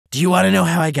Do you want to know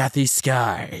how I got these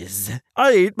scars?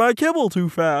 I ate my kibble too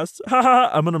fast. Haha,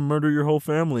 I'm gonna murder your whole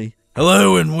family.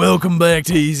 Hello and welcome back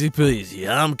to Easy Peasy.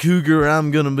 I'm Cougar, I'm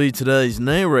gonna be today's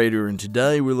narrator, and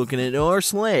today we're looking at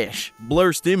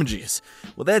r/Blursedimages.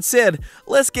 With that said,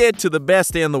 let's get to the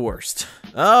best and the worst.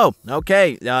 Oh,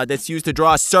 okay, that's used to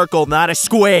draw a circle, not a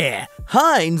square.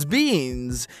 Heinz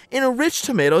beans in a rich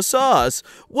tomato sauce.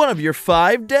 One of your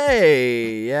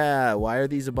 5-day. Yeah, why are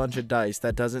these a bunch of dice?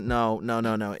 That doesn't, no,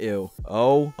 ew.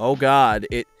 Oh God,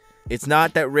 It's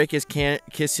not that Rick is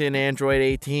kissing Android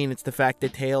 18, it's the fact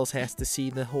that Tails has to see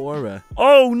the horror.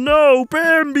 Oh no,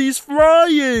 Bambi's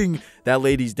flying! That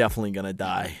lady's definitely gonna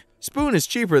die. Spoon is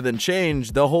cheaper than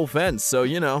change the whole fence, so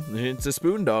you know, it's a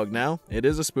spoon dog now. It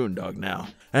is a spoon dog now.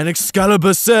 And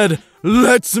Excalibur said,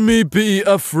 "Let me be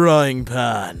a frying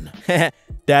pan."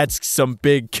 That's some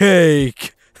big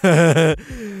cake. Oh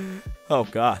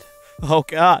God. Oh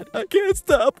God, I can't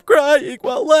stop crying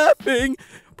while laughing.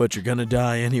 But you're gonna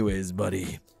die anyways,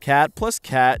 buddy. Cat plus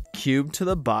cat, cubed to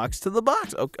the box,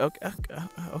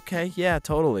 Okay, yeah,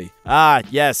 totally. Ah,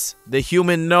 yes, the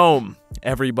human gnome,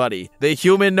 everybody. The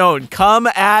human gnome, come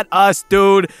at us,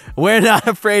 dude. We're not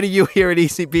afraid of you here at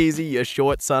Easy Peasy, you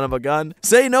short son of a gun.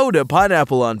 Say no to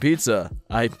pineapple on pizza.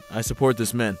 I support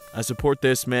this man. I support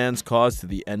this man's cause to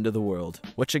the end of the world.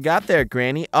 What you got there,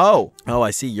 Granny? Oh,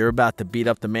 I see. You're about to beat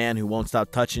up the man who won't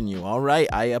stop touching you. All right,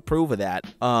 I approve of that.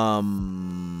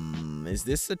 Is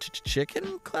this a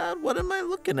chicken cloud? What am I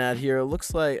looking at here? It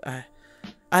looks like,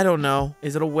 I don't know.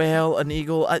 Is it a whale, an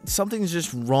eagle? Something's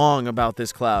just wrong about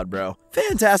this cloud, bro.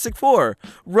 Fantastic Four,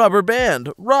 Rubber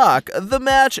Band, Rock, The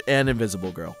Match, and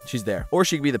Invisible Girl. She's there. Or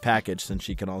she could be the package, since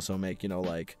she can also make, you know,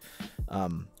 like,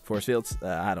 force fields.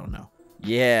 I don't know.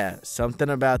 Yeah, something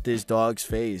about this dog's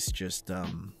face just,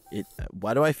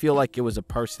 why do I feel like it was a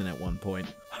person at one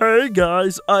point? Hey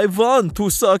guys, I want to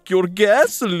suck your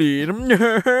gasoline.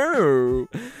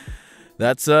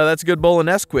 That's a good bowl of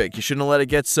Nesquik. You shouldn't have let it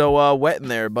get so wet in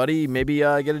there, buddy. Maybe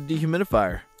get a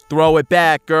dehumidifier. Throw it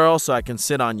back, girl, so I can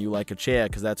sit on you like a chair,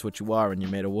 because that's what you are and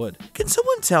you're made of wood. Can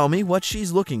someone tell me what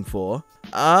she's looking for?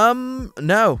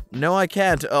 No, I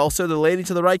can't. Also, the lady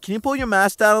to the right, can you pull your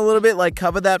mask down a little bit, like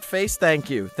cover that face? Thank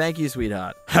you,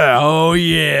 sweetheart. Oh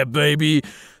yeah, baby.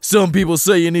 Some people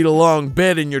say you need a long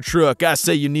bed in your truck. I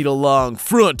say you need a long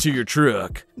front to your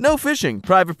truck. No fishing,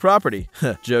 private property.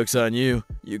 Joke's on you.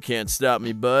 You can't stop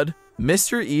me, bud.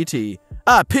 Mr. E.T.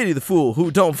 I pity the fool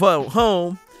who don't phone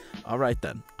home. All right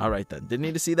then. Didn't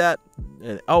need to see that.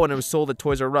 Oh, and it was sold at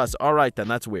Toys R Us. All right then,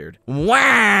 that's weird.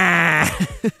 Wah!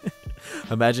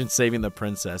 Imagine saving the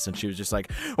princess and she was just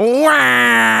like,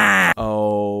 wah!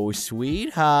 Oh,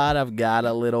 sweetheart, I've got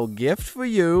a little gift for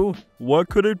you. What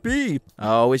could it be?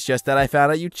 Oh, it's just that I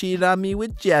found out you cheated on me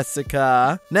with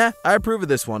Jessica. Nah, I approve of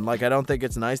this one. Like, I don't think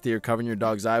it's nice that you're covering your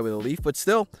dog's eye with a leaf, but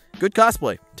still, good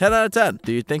cosplay. 10 out of 10.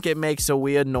 Do you think it makes a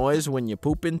weird noise when you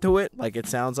poop into it? Like it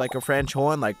sounds like a French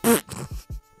horn, like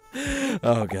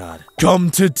Oh God.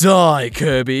 Come to die,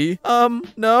 Kirby.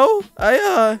 No,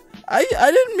 I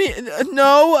didn't mean,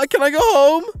 no, can I go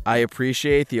home? I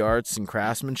appreciate the arts and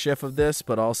craftsmanship of this,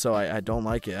 but also I don't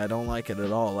like it. I don't like it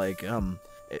at all. Like,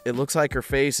 it looks like her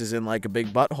face is in like a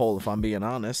big butthole, if I'm being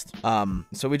honest.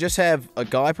 So we just have a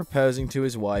guy proposing to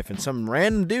his wife and some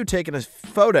random dude taking a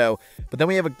photo, but then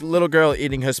we have a little girl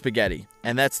eating her spaghetti.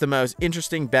 And that's the most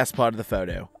interesting, best part of the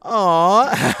photo.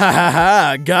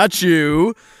 Aw, got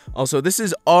you. Also, this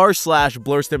is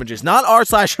r/Blursedimages, not r/.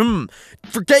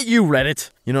 Forget you, Reddit.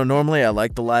 You know, normally I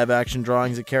like the live action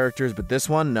drawings of characters, but this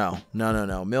one, no.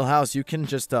 Millhouse, you can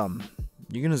just go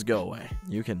away.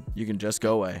 You can just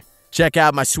go away. Check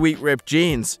out my sweet ripped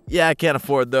jeans. Yeah, I can't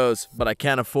afford those, but I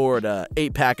can afford a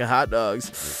 8-pack of hot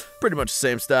dogs. Pretty much the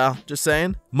same style, just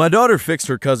saying. My daughter fixed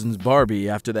her cousin's Barbie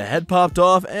after the head popped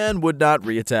off and would not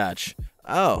reattach.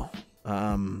 Oh,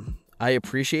 I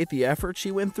appreciate the effort she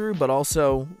went through, but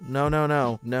also, no.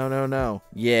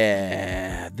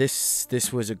 Yeah,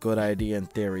 this was a good idea in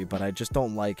theory, but I just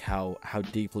don't like how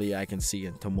deeply I can see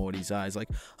into Morty's eyes. Like,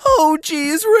 oh,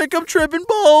 geez, Rick, I'm tripping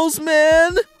balls,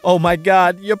 man. Oh, my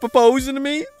God, you're proposing to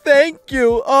me? Thank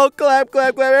you. Oh, clap,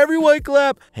 everyone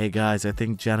clap. Hey, guys, I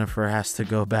think Jennifer has to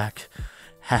go back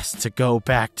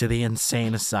to the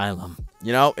insane asylum.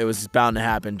 You know, it was bound to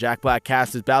happen. Jack Black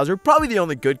cast as Bowser. Probably the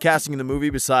only good casting in the movie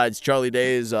besides Charlie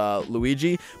Day's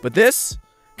Luigi. But this?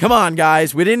 Come on,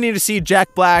 guys. We didn't need to see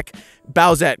Jack Black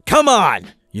Bowsette. Come on!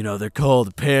 You know, they're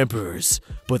called Pampers.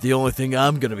 But the only thing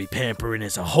I'm gonna be pampering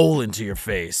is a hole into your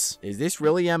face. Is this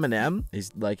really Eminem? Is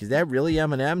that really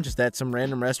Eminem? Just at some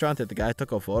random restaurant that the guy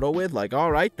took a photo with? Like,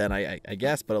 all right, then, I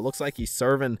guess. But it looks like he's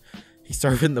serving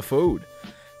the food.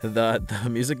 The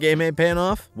music game ain't paying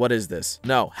off? What is this?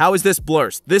 No. How is this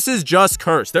blurs? This is just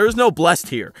cursed. There is no blessed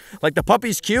here. Like, the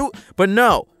puppy's cute, but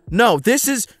no. No, this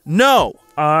is... No!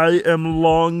 I am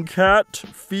Longcat.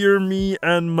 Fear me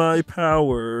and my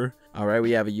power. All right,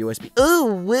 we have a USB.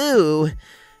 Ooh, woo!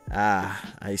 Ah,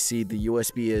 I see the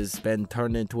USB has been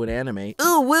turned into an anime.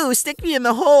 Ooh, woo, stick me in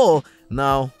the hole!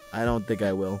 No, I don't think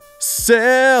I will.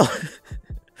 Sail!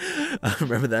 I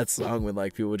remember that song when,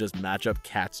 like, people would just match up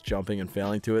cats jumping and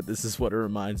failing to it. This is what it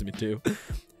reminds me, too.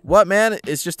 What, man?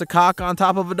 It's just a cock on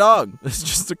top of a dog. It's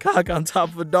just a cock on top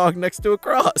of a dog next to a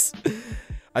cross.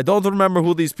 I don't remember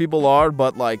who these people are,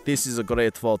 but, like, this is a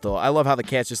great photo. I love how the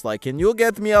cat's just like, can you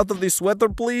get me out of this sweater,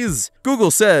 please?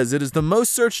 Google says it is the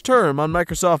most searched term on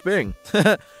Microsoft Bing.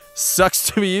 Sucks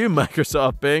to be you,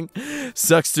 Microsoft Bing.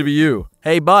 Sucks to be you.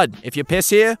 Hey, bud, if you piss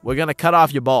here, we're gonna cut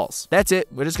off your balls. That's it.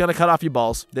 We're just gonna cut off your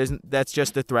balls. That's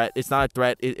just a threat. It's not a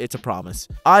threat. It's a promise.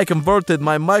 I converted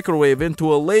my microwave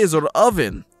into a laser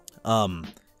oven.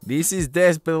 This is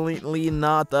definitely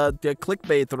not a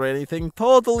clickbait or anything.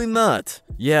 Totally not.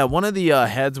 Yeah, one of the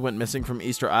heads went missing from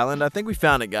Easter Island. I think we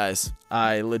found it, guys.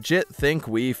 I legit think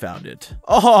we found it.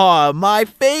 Oh, my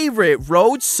favorite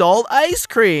road salt ice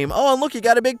cream. Oh, and look, you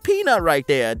got a big peanut right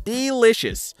there.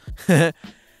 Delicious.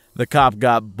 The cop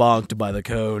got bonked by the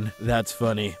cone. That's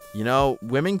funny. You know,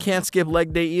 women can't skip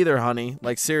leg day either, honey.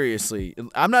 Like, seriously.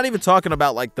 I'm not even talking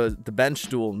about, like, the bench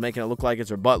stool making it look like it's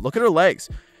her butt. Look at her legs.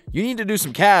 You need to do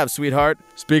some calves, sweetheart.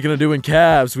 Speaking of doing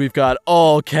calves, we've got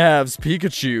all calves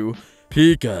Pikachu.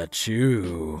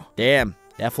 Pikachu. Damn,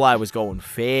 that fly was going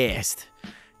fast.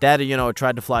 That, you know, it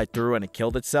tried to fly through and it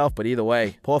killed itself, but either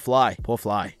way, poor fly, poor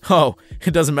fly. Oh,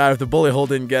 it doesn't matter if the bullet hole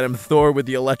didn't get him. Thor with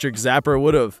the electric zapper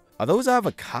would have. Are those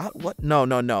avocado? What? No.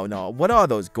 What are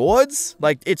those? Gourds?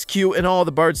 Like, it's cute and all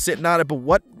the birds sitting on it, but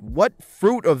what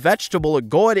fruit or vegetable or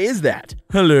gourd is that?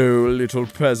 Hello, little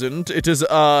peasant. It is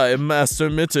I,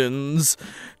 Master Mittens.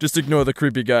 Just ignore the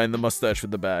creepy guy in the mustache with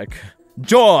the back.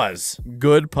 Jaws!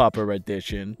 Good pupper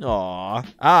edition. Aw.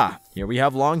 Ah, here we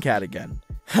have Longcat again.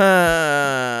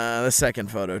 The second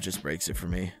photo just breaks it for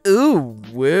me. Ooh,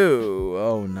 woo.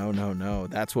 Oh, no.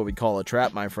 That's what we call a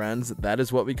trap, my friends. That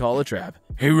is what we call a trap.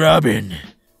 Hey, Robin.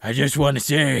 I just want to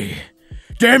say...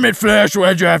 Damn it, Flash,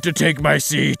 why'd you have to take my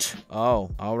seat? Oh,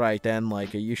 alright then.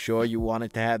 Like, are you sure you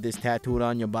wanted to have this tattooed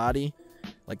on your body?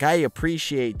 Like, I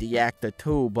appreciate the actor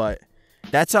too, but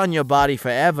that's on your body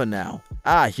forever now.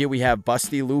 Ah, here we have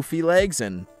busty Luffy legs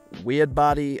and weird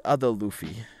body other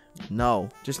Luffy. No,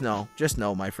 just no,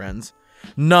 my friends.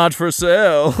 Not for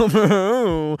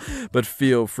sale. But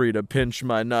feel free to pinch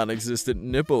my non-existent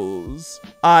nipples.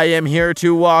 I am here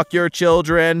to walk your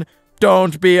children.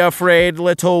 Don't be afraid,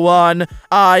 little one.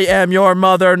 I am your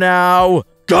mother now.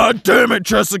 God damn it,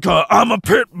 Jessica. I'm a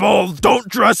pit bull. Don't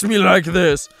dress me like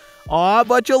this. Aw,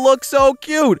 but you look so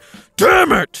cute.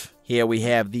 Damn it. Here we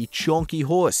have the chunky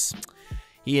horse.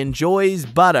 He enjoys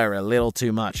butter a little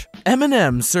too much.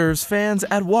 Eminem serves fans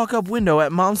at walk-up window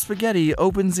at Mom's Spaghetti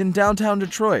opens in downtown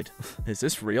Detroit. Is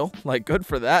this real? Like, good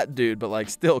for that dude, but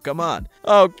like, still, come on.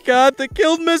 Oh God, they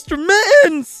killed Mr.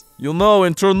 Mittens! You know,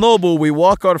 in Chernobyl, we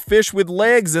walk our fish with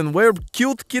legs and wear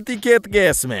cute kitty cat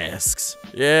gas masks.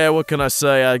 Yeah, what can I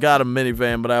say? I got a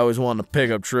minivan, but I always wanted a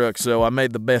pickup truck, so I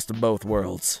made the best of both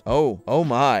worlds. Oh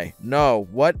my. No,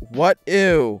 what,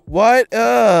 ew.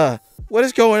 What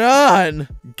is going on?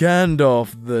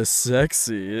 Gandalf the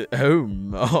sexy. Oh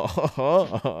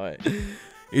my.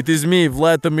 It is me,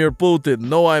 Vladimir Putin.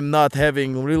 No, I'm not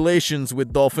having relations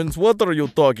with dolphins. What are you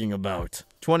talking about?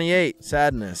 28,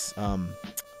 sadness.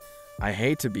 I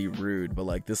hate to be rude, but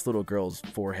like this little girl's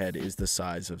forehead is the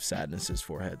size of Sadness's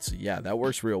forehead. So yeah, that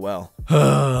works real well.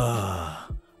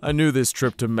 I knew this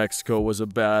trip to Mexico was a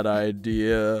bad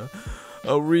idea.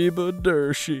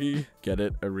 Arrivederci. Get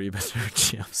it?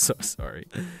 Arrivederci. I'm so sorry.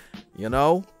 You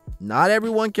know, not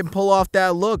everyone can pull off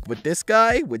that look, but this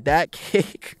guy with that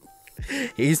cake,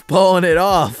 he's pulling it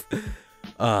off.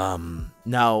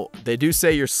 Now, they do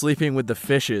say you're sleeping with the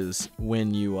fishes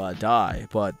when you die,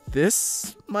 but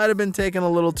this might have been taken a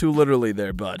little too literally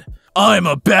there, bud. I'm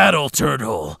a battle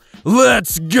turtle.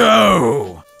 Let's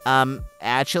go!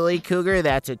 Actually, Cougar,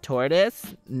 that's a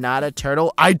tortoise, not a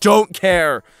turtle. I don't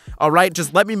care. All right,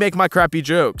 just let me make my crappy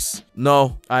jokes.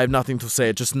 No, I have nothing to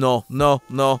say. Just no,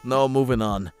 moving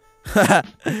on.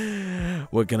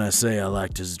 What can I say? I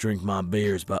like to drink my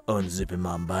beers by unzipping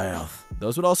my mouth.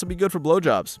 Those would also be good for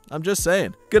blowjobs. I'm just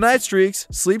saying. Good night, Streaks.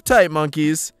 Sleep tight,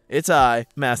 monkeys. It's I,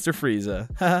 Master Frieza.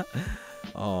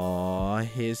 Aw,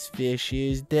 his fish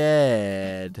is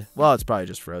dead. Well, it's probably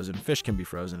just frozen. Fish can be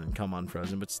frozen and come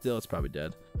unfrozen, but still, it's probably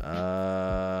dead.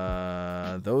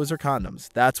 Those are condoms.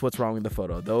 That's what's wrong with the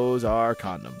photo. Those are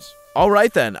condoms. All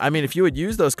right, then. I mean, if you would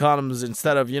use those condoms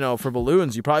instead of, for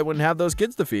balloons, you probably wouldn't have those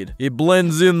kids to feed. It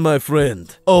blends in, my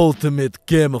friend. Ultimate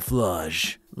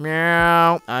camouflage.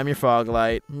 Meow. I'm your fog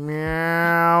light.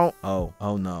 Meow. Oh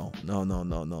no.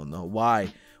 No.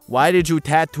 Why? Why did you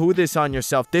tattoo this on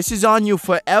yourself? This is on you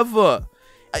forever.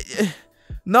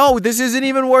 No, this isn't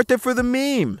even worth it for the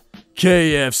meme.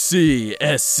 KFC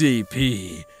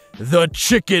SCP, the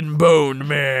Chicken Bone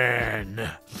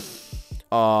Man.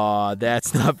 Aw,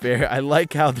 that's not fair. I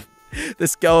like how the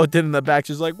skeleton in the back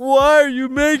is like, why are you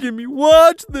making me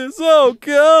watch this? Oh,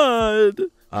 God.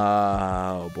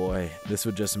 Oh, boy. This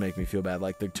would just make me feel bad.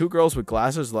 Like, the two girls with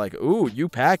glasses are like, ooh, you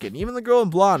pack it. Even the girl in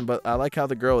blonde, but I like how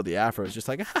the girl with the afro is just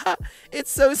like, haha,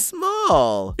 it's so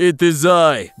small. It is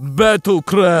I, Battle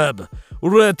Crab,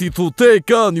 ready to take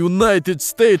on United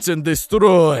States and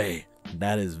destroy.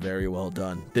 That is very well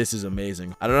done. This is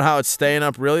amazing. I don't know how it's staying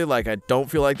up, really. Like, I don't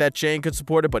feel like that chain could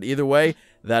support it, but either way,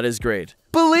 that is great.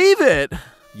 Believe it!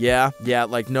 Yeah,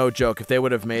 like, no joke. If they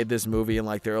would have made this movie in,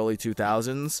 like, the early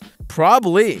 2000s,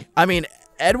 probably. I mean,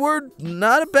 Edward,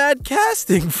 not a bad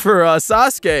casting for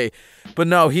Sasuke. But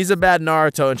no, he's a bad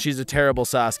Naruto, and she's a terrible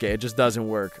Sasuke. It just doesn't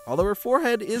work. Although her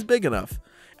forehead is big enough.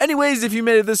 Anyways, if you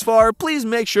made it this far, please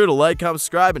make sure to like, comment,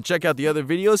 subscribe, and check out the other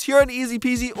videos here on Easy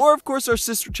Peasy, or of course our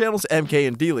sister channels, MK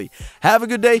and Deely. Have a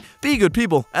good day, be good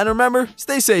people, and remember,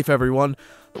 stay safe everyone.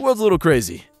 The world's a little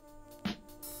crazy.